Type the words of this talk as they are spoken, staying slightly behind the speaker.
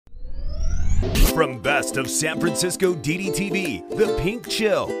From Best of San Francisco DDTV, The Pink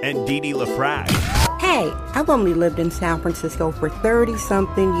Chill, and Dee LaFrac. Hey, I've only lived in San Francisco for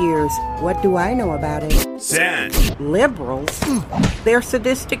 30-something years. What do I know about it? San. Liberals? They're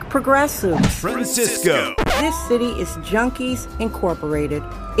sadistic progressives. Francisco. This city is Junkies Incorporated.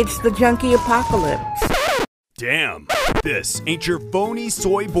 It's the junkie apocalypse. Damn. This ain't your phony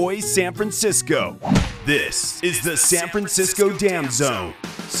soy boy San Francisco. This is the San Francisco Dam Zone.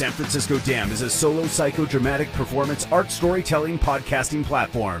 San Francisco Dam is a solo psychodramatic performance art storytelling podcasting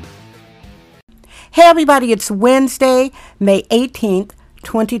platform. Hey everybody, it's Wednesday, May 18th,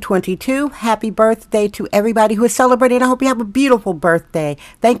 2022. Happy birthday to everybody who is celebrating. I hope you have a beautiful birthday.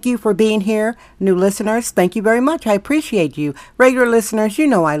 Thank you for being here. New listeners, thank you very much. I appreciate you. Regular listeners, you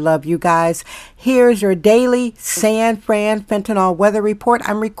know I love you guys. Here's your daily San Fran fentanyl weather report.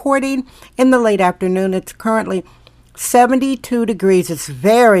 I'm recording in the late afternoon. It's currently 72 degrees. It's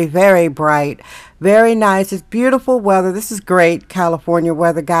very, very bright. Very nice. It's beautiful weather. This is great California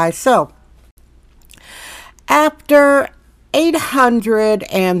weather, guys. So, after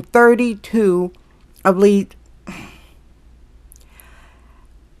 832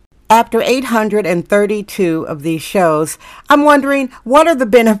 of these shows, I'm wondering, what are the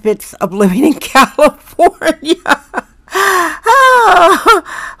benefits of living in California?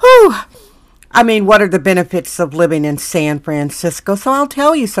 What are the benefits of living in San Francisco? So I'll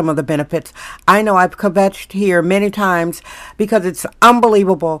tell you some of the benefits. I know I've kvetched here many times because it's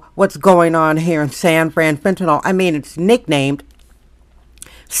unbelievable what's going on here in San Fran Fentanyl. It's nicknamed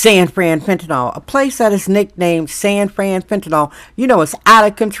San Fran Fentanyl. A place that is nicknamed San Fran Fentanyl, it's out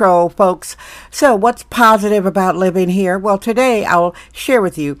of control, folks. So what's positive about living here? Well, today I'll share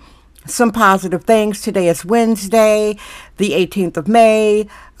with you some positive things. Today is Wednesday, the 18th of May,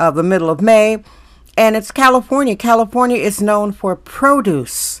 the middle of May, and it's California. California is known for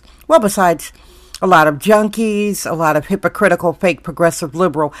produce. Well, besides a lot of junkies, a lot of hypocritical, fake, progressive,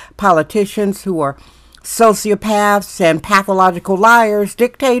 liberal politicians who are sociopaths and pathological liars,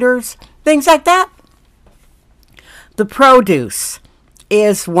 dictators, things like that. The produce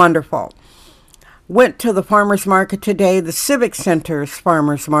is wonderful. Went to the farmer's market today, the Civic Center's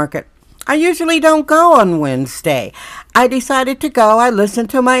farmer's market. I usually don't go on Wednesday. I decided to go. I listened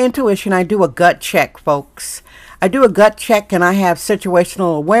to my intuition. I do a gut check, folks. I do a gut check and I have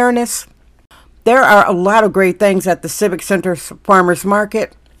situational awareness. There are a lot of great things at the Civic Center's farmer's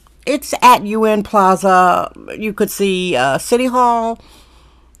market. It's at UN Plaza. You could see City Hall.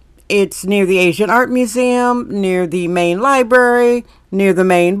 It's near the Asian Art Museum, near the main library, near the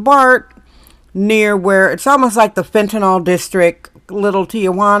main BART, near where it's almost like the fentanyl district, Little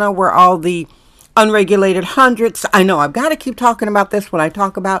Tijuana, where all the unregulated hundreds. I know I've got to keep talking about this when I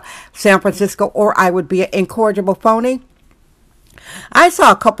talk about San Francisco, or I would be an incorrigible phony. I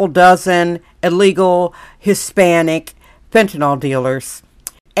saw a couple dozen illegal Hispanic fentanyl dealers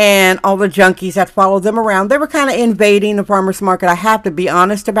and all the junkies that followed them around. They were kind of invading the farmer's market. I have to be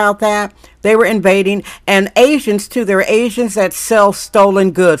honest about that. They were invading, and Asians too. There are Asians that sell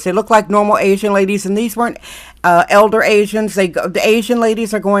stolen goods. They look like normal Asian ladies, and these weren't elder Asians. The Asian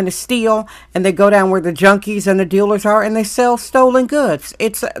ladies are going to steal, and they go down where the junkies and the dealers are, and they sell stolen goods.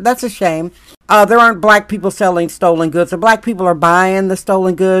 That's a shame. There aren't black people selling stolen goods. The black people are buying the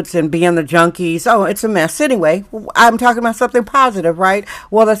stolen goods and being the junkies. Oh, it's a mess. Anyway, I'm talking about something positive, right?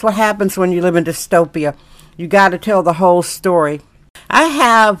 Well, that's what happens when you live in dystopia. You got to tell the whole story. I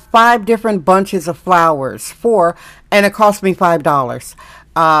have 5 different bunches of flowers, and it cost me $5.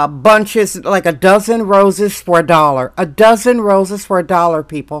 Bunches, like a dozen roses for $1. A dozen roses for $1,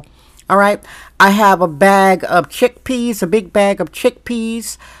 people. All right. I have a bag of chickpeas, a big bag of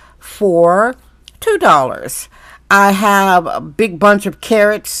chickpeas for $2. I have a big bunch of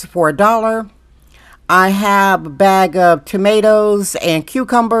carrots for $1. I have a bag of tomatoes and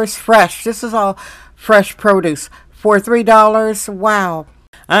cucumbers, fresh. This is all fresh produce for $3. Wow.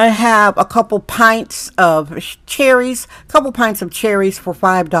 I have a couple pints of cherries for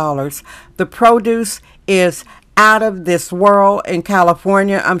 $5. The produce is out of this world in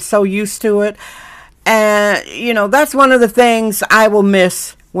California. I'm so used to it. And, that's one of the things I will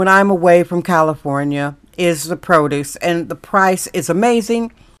miss when I'm away from California is the produce. And the price is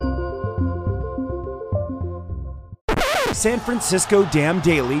amazing. San Francisco Dam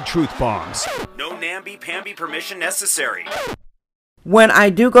Daily Truth Bombs. No namby-pamby permission necessary. When I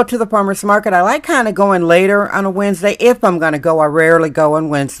do go to the farmer's market, I like kind of going later on a Wednesday. If I'm going to go, I rarely go on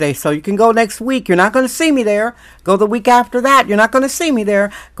Wednesday. So you can go next week. You're not going to see me there. Go the week after that. You're not going to see me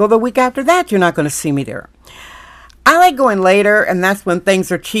there. Go the week after that. You're not going to see me there. I like going later, and that's when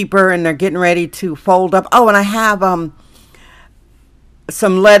things are cheaper and they're getting ready to fold up. Oh, and I have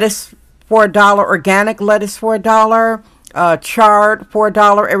some lettuce for $1. Organic lettuce for $1. Chard for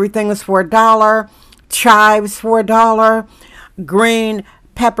 $1. Everything is for $1. Chives for $1. Green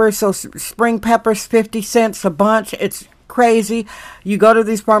peppers, so spring peppers, 50 cents a bunch. It's crazy. You go to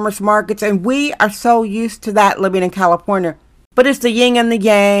these farmers markets, and we are so used to that living in California. But it's the yin and the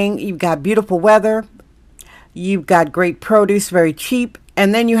yang. You've got beautiful weather. You've got great produce, very cheap.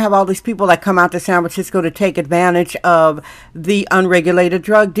 And then you have all these people that come out to San Francisco to take advantage of the unregulated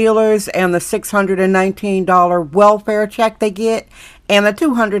drug dealers and the $619 welfare check they get and the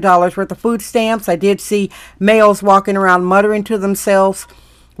 $200 worth of food stamps. I did see males walking around muttering to themselves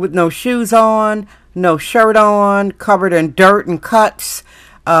with no shoes on, no shirt on, covered in dirt and cuts.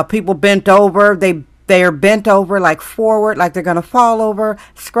 People bent over. They are bent over like forward, like they're going to fall over,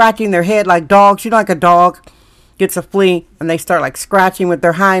 scratching their head like dogs. You know, like a dog gets a flea and they start like scratching with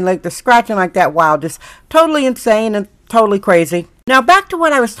their hind leg. They're scratching like that. Wow, just totally insane and totally crazy. Now back to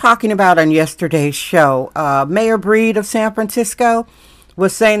what I was talking about on yesterday's show. Mayor Breed of San Francisco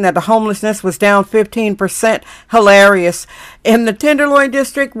was saying that the homelessness was down 15%. Hilarious. In the Tenderloin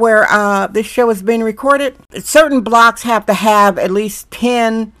district where this show is being recorded, certain blocks have to have at least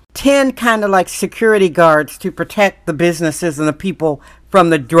 10 kind of like security guards to protect the businesses and the people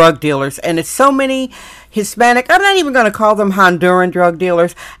from the drug dealers. And it's so many Hispanic, I'm not even going to call them Honduran drug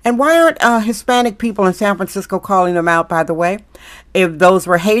dealers. And why aren't Hispanic people in San Francisco calling them out, by the way? If those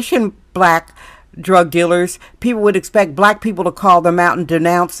were Haitian black drug dealers, people would expect black people to call them out and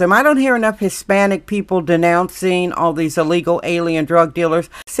denounce them. I don't hear enough Hispanic people denouncing all these illegal alien drug dealers.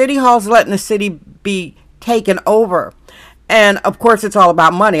 City Hall's letting the city be taken over. And of course, it's all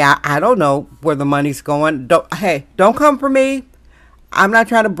about money. I don't know where the money's going. Don't come for me. I'm not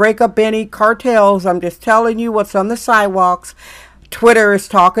trying to break up any cartels. I'm just telling you what's on the sidewalks. Twitter is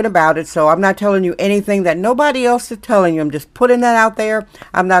talking about it, so I'm not telling you anything that nobody else is telling you. I'm just putting that out there.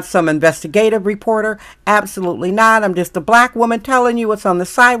 I'm not some investigative reporter. Absolutely not. I'm just a black woman telling you what's on the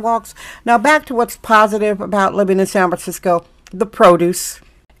sidewalks. Now back to what's positive about living in San Francisco. The produce.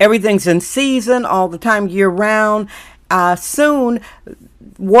 Everything's in season all the time, year round. Soon,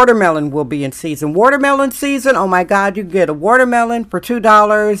 watermelon will be in season. Watermelon season, oh my God, you could get a watermelon for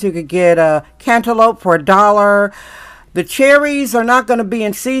 $2. You could get a cantaloupe for $1. The cherries are not going to be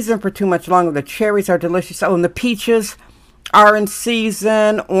in season for too much longer. The cherries are delicious. Oh, and the peaches are in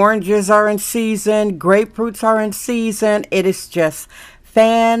season. Oranges are in season. Grapefruits are in season. It is just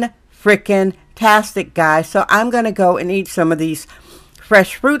fan-frickin-tastic, guys. So I'm going to go and eat some of these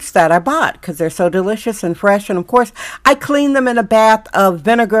fresh fruits that I bought because they're so delicious and fresh. And of course, I clean them in a bath of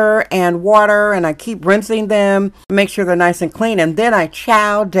vinegar and water, and I keep rinsing them, make sure they're nice and clean, and then I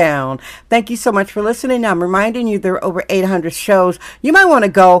chow down. Thank you so much for listening. I'm reminding you there are over 800 shows. You might want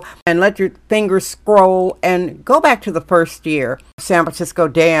to go and let your fingers scroll and go back to the first year. San Francisco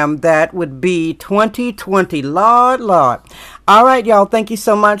Dam, that would be 2020. Lord. All right, y'all. Thank you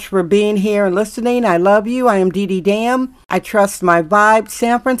so much for being here and listening. I love you. I am Dee Dee Dam. I trust my vibe.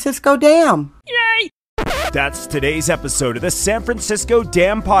 San Francisco Dam. Yay! That's today's episode of the San Francisco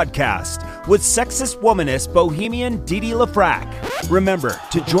Dam Podcast with sexist womanist bohemian Dee Dee LaFrac. Remember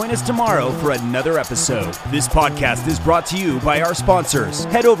to join us tomorrow for another episode. This podcast is brought to you by our sponsors.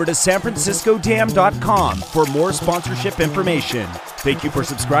 Head over to sanfranciscodam.com for more sponsorship information. Thank you for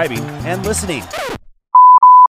subscribing and listening.